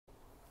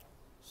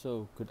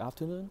So, good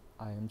afternoon.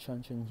 I am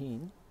Chan Chen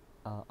Yin.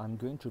 I'm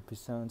going to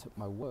present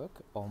my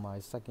work on my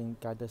second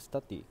guided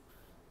study.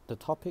 The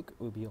topic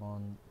will be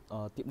on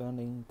deep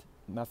learning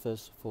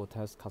methods for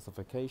task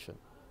classification.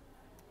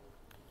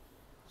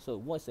 So,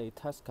 what is a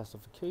task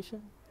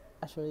classification?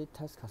 Actually,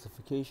 task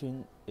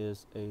classification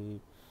is a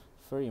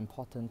very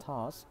important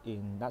task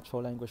in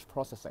natural language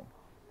processing.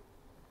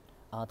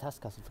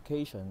 Task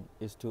classification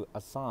is to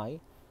assign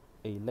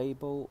a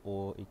label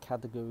or a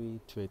category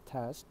to a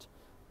task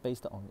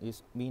based on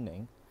its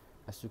meaning.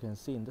 As you can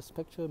see in this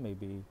picture,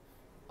 maybe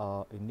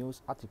a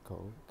news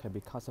article can be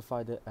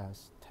classified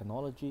as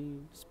technology,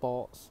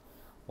 sports,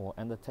 or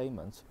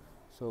entertainment.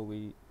 So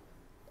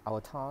our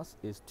task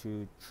is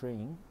to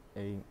train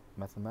a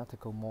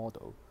mathematical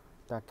model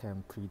that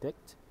can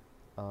predict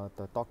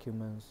the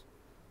documents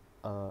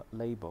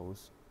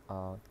labels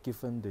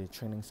given the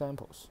training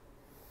samples.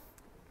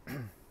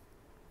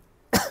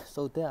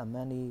 So there are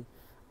many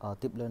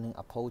deep learning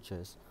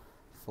approaches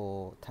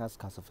for task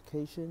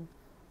classification.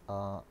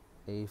 A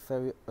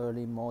very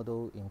early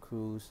model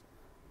includes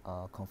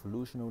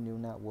convolutional neural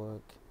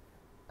network,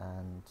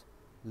 and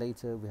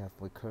later we have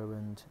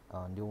recurrent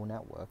neural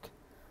network.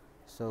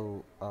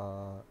 So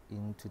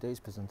in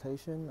today's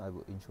presentation, I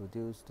will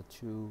introduce the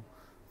two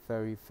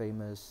very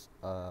famous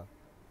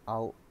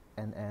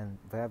RNN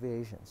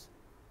variations.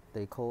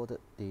 They called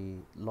the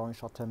long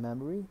short-term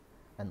memory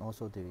and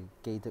also the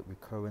gated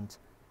recurrent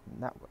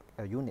network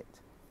unit.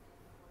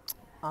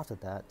 After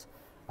that,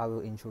 I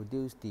will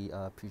introduce the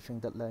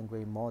pre-trained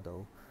language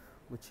model,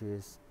 which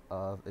is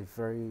a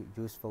very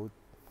useful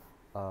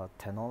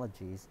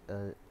technologies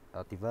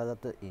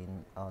developed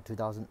in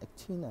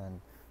 2018,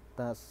 and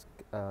thus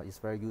is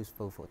very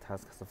useful for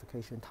task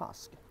classification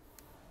task.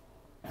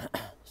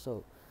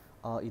 So,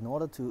 in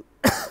order to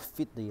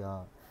fit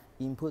the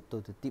input to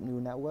the deep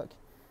neural network,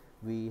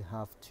 we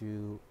have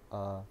to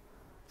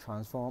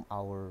transform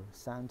our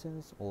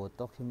sentence or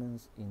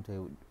documents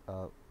into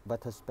a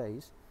vector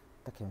space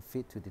that can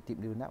fit to the deep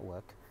neural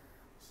network.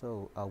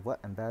 So word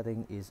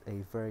embedding is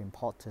a very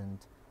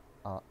important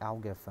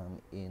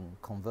algorithm in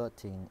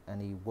converting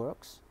any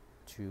words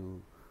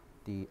to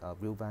the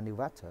real value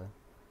vector.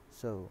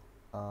 So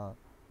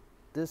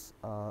this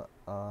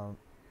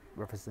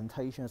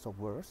representations of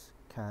words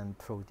can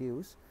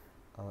produce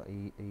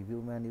a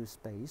real value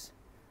space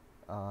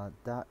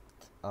that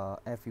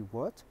every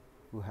word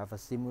will have a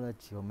similar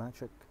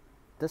geometric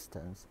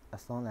distance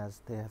as long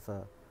as they have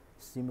a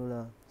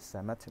similar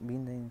semantic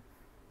meaning.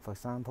 For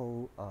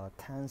example,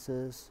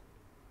 tenses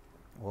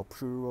or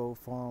plural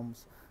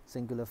forms,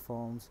 singular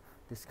forms,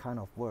 this kind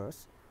of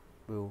words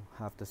will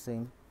have the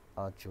same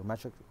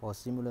geometric or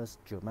similar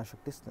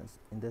geometric distance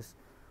in this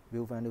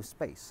real value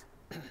space.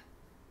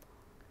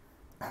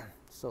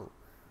 So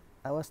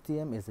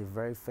LSTM is a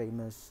very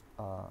famous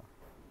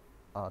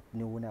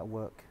neural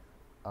network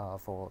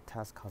for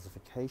task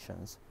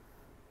classifications.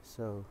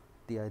 So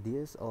the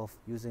ideas of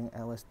using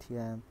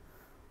LSTM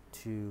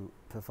to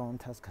perform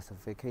task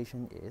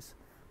classification is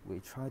we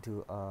try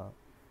to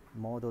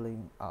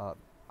modeling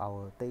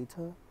our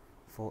data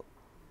for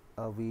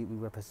we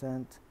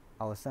represent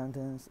our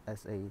sentence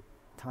as a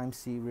time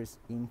series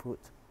input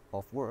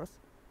of words.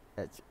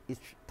 At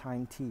each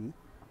time t,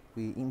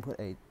 we input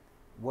a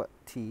word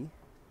t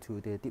to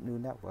the deep neural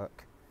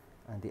network,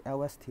 and the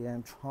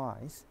LSTM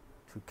tries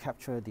to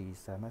capture the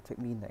semantic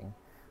meaning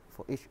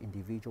for each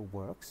individual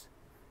words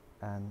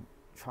and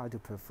try to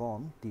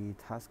perform the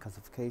task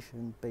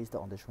classification based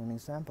on the training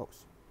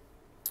samples.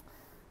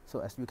 So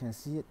as you can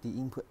see, the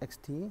input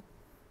xt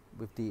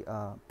with the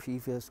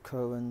previous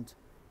current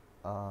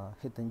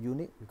hidden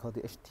unit, we call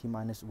the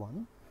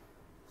ht-1.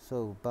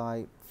 So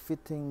by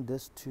fitting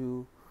these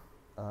two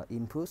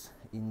inputs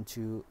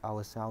into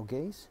our cell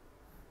gaze,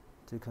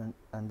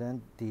 and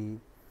then the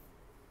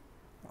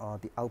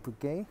output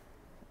gate,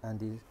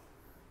 and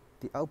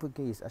the output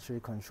gate is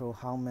actually control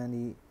how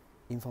many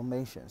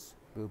informations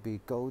will be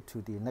go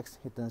to the next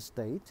hidden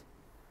state,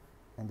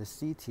 and the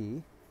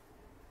CT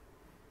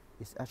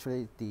is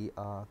actually the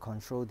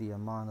control the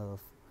amount of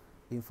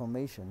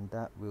information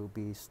that will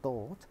be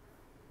stored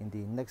in the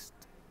next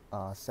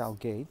cell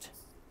gate.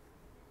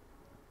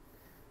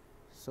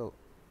 So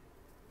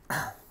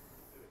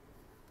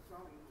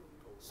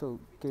so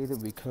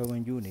gated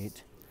recurrent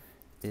unit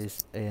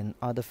is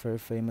another very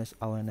famous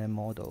RNN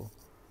model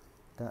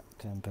that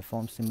can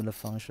perform similar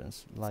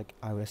functions like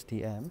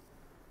LSTM.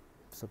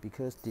 So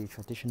because the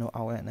traditional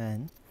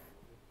RNN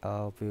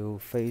will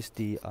face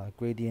the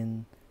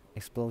gradient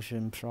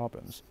explosion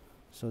problems,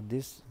 so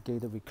this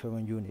gated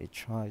recurrent unit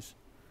tries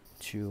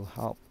to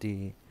help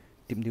the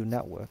deep neural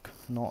network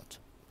not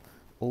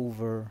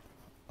over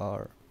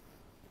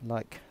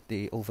like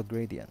the over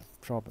gradient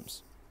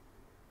problems.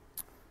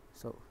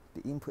 So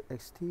the input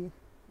xt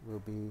will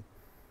be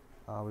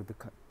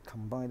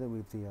combined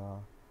with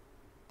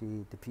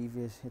the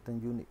previous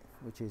hidden unit,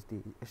 which is the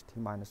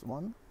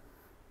ht-1,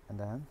 and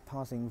then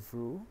passing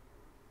through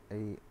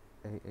we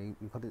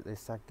call it a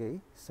set gate.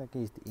 Set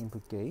gate is the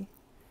input gate,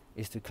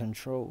 is to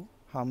control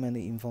how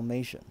many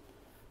information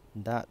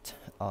that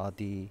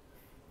the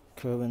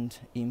current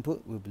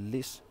input will be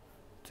leads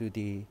to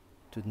the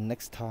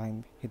next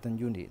time hidden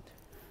unit,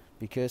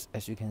 because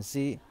as you can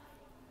see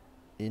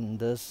in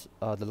this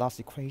the last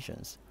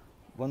equations,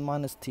 1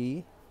 minus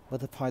t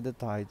multiplied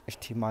by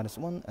ht minus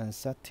 1 and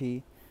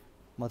zt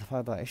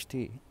multiplied by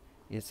ht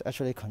is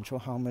actually control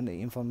how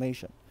many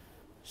information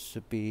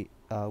should be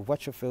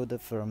vector filled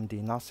from the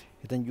last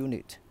hidden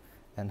unit,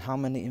 and how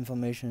many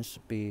information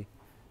should be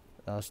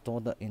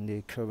stored in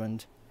the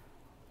current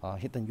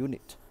hidden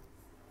unit.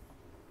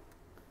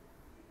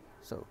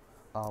 So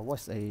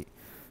what's a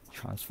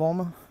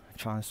transformer?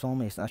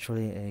 Transformer is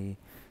actually a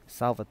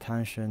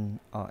self-attention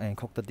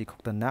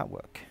encoder-decoder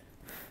network.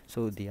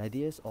 So the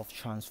ideas of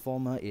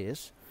transformer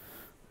is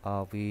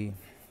we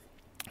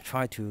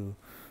try to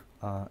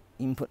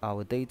input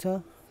our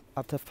data.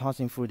 After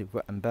passing through the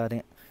word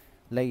embedding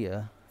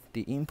layer,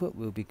 the input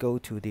will be go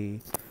to the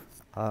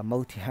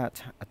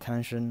multi-head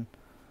attention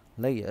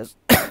layers.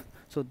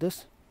 So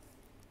this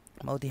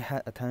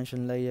multi-head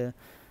attention layer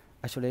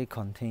actually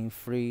contains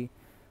 3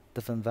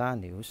 different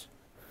values: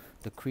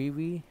 the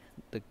query,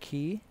 the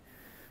key,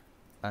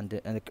 and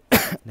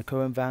the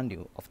current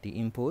value of the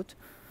input.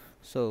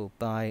 So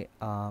by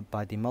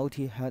the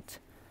multi-head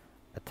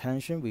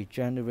attention, we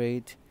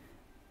generate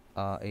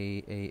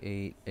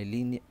a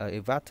linear a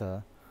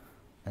vector,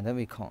 and then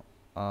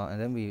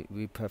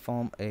we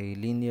perform a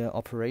linear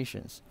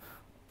operations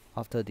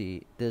after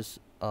this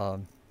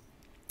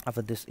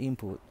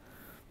input,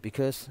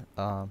 because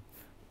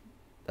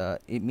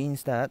it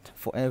means that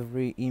for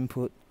every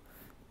input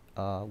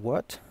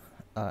word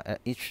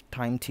at each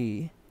time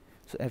t,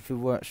 so every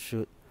word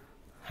should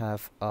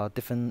have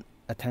different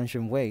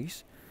attention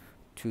weights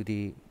to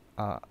the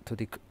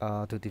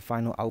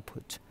final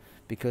output,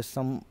 because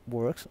some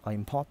words are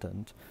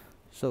important,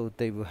 so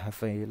they will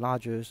have a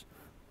larger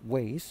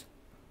weights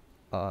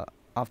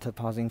after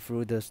passing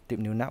through this deep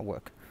neural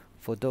network.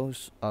 For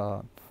those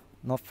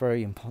not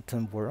very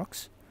important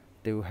works,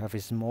 they will have a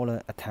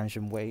smaller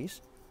attention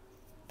weights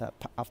that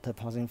after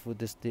passing through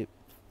this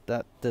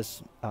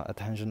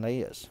attention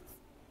layers.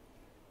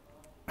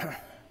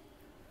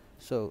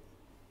 So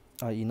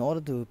in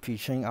order to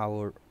pre-train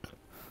our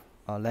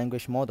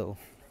language model,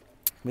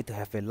 we need to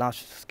have a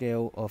large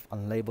scale of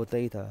unlabeled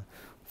data.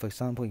 For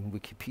example, in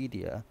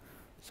Wikipedia,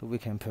 so we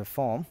can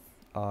perform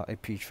a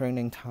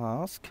pre-training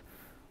task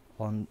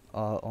on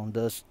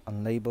this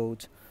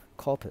unlabeled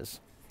corpus.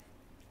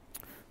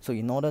 So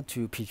in order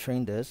to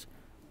pre-train this,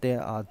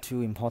 there are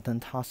 2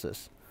 important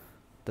tasks.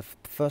 The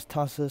first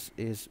task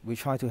is we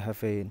try to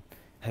have an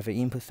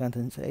input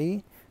sentence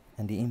A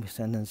and the input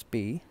sentence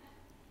B.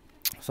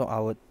 So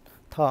our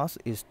task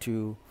is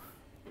to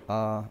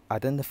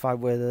identify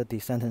whether the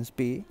sentence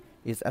B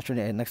is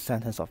actually a next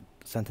sentence of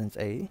sentence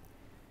A.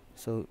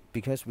 So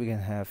because we can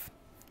have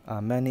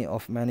many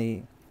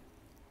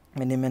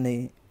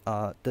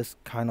this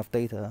kind of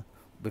data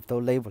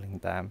without labeling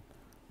them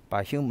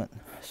by human,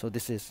 so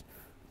this is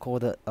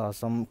called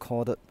some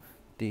call it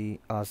the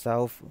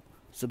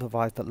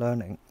self-supervised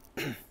learning.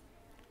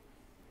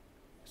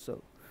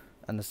 So,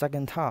 and the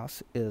second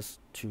task is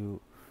to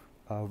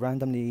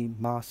randomly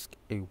mask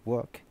a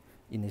word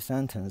in a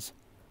sentence,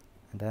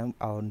 and then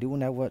our neural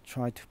network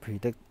try to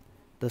predict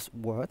this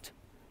word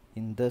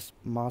in this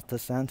master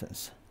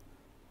sentence.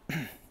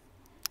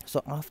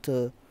 So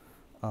after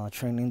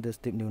training this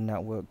deep neural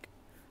network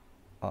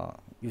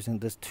using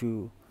these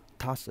 2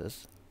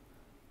 tasks,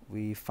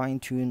 we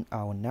fine-tune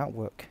our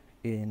network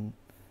in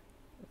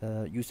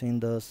using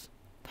this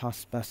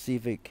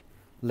task-specific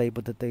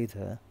labeled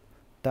data.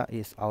 That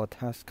is our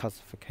task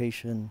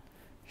classification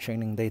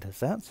training data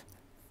set.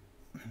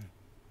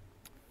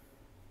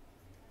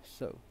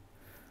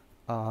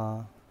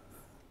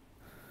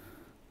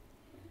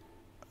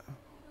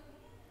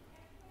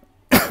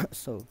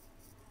 So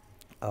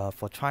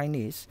for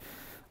Chinese,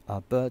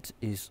 BERT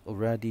is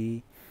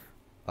already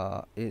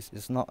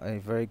is not a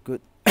very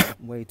good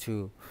way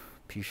to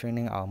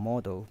pre-training our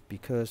model,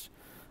 because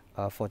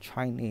for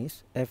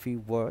Chinese, every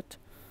word,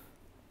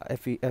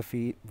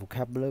 every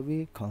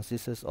vocabulary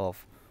consists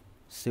of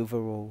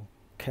several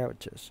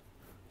characters.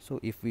 So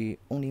if we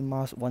only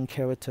mask 1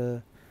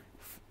 character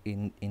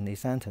in a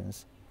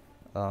sentence,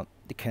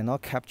 it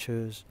cannot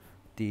capture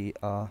the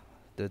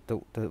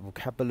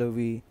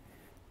vocabulary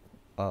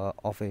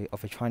of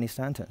a Chinese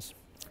sentence.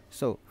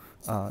 So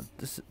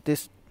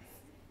this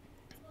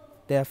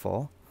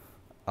therefore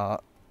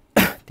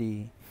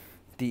the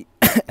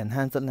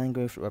enhanced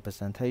language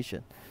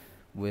representation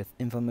with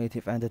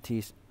informative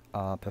entities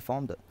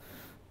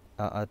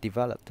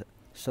developed.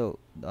 So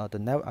the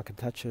network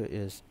architecture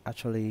is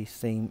actually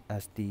same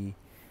as the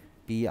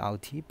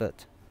BERT,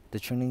 but the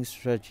training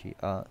strategy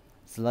are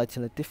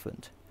slightly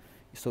different.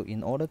 So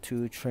in order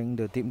to train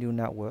the deep neural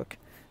network,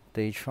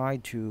 they try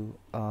to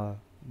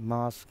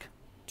mask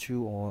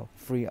 2 or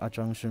 3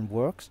 adjunction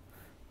words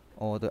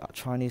or the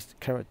Chinese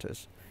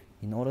characters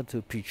in order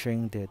to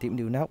pre-train the deep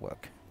neural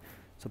network.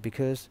 So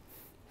because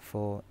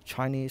for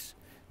Chinese,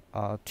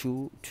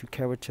 2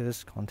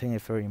 characters contain a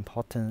very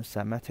important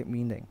semantic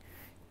meaning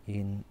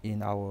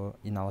in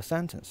our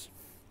sentence.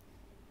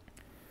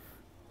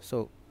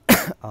 So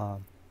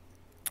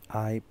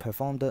I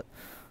performed the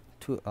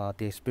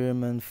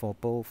experiment for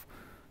both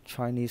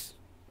Chinese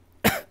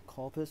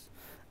corpus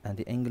and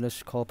the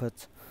English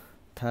corpus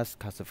task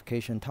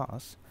classification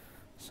task.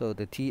 So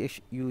the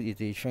THU is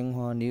the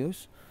Xinhua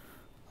News,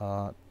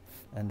 and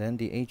then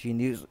the AG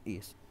News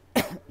is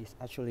is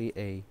actually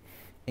a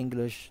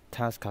English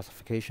task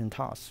classification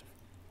task.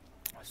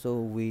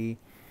 So we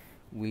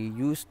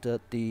used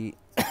the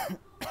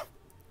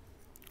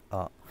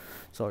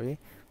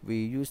we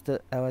used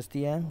the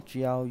LSTM,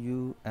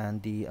 GRU,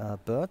 and the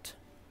BERT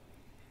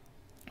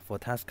for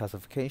task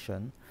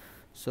classification.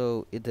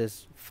 So it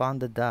is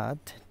found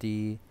that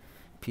the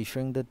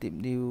P-string deep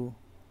neural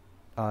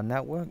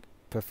network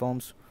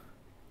performs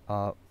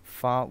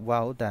far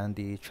well than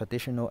the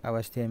traditional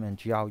LSTM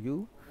and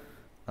GRU.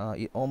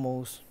 It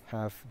almost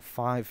have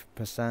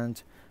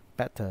 5%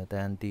 better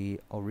than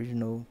the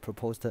original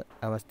proposed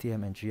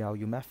LSTM and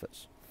GRU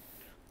methods.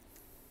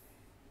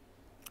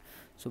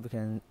 So we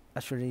can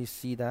actually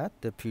see that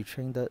the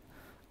pre-trained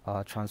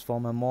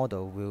transformer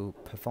model will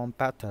perform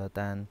better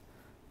than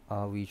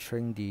we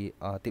train the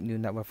deep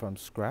neural network from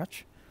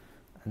scratch,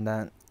 and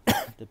then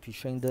the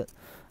pre-trained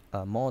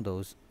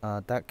models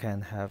that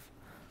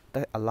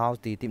allows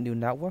the deep neural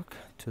network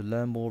to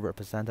learn more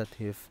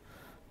representative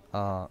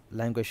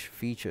language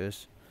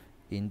features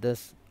in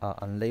this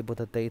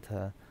unlabeled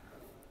data.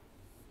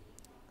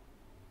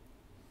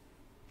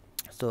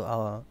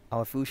 So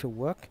our future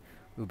work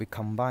will be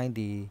combine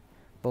the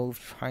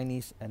both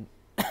Chinese and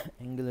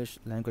English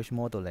language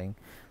modeling.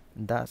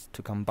 That's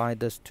to combine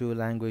these two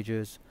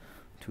languages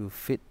to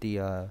fit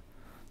the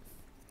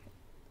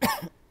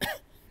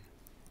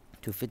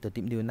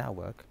deep neural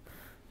network.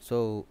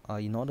 So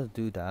in order to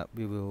do that,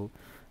 we will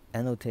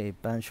annotate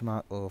a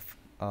benchmark of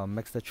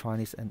mixed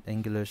Chinese and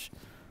English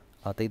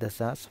data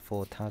sets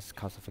for task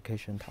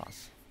classification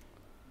tasks.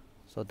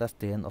 So that's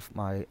the end of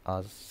my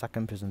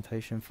second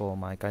presentation for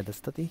my guided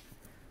study.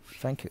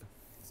 Thank you.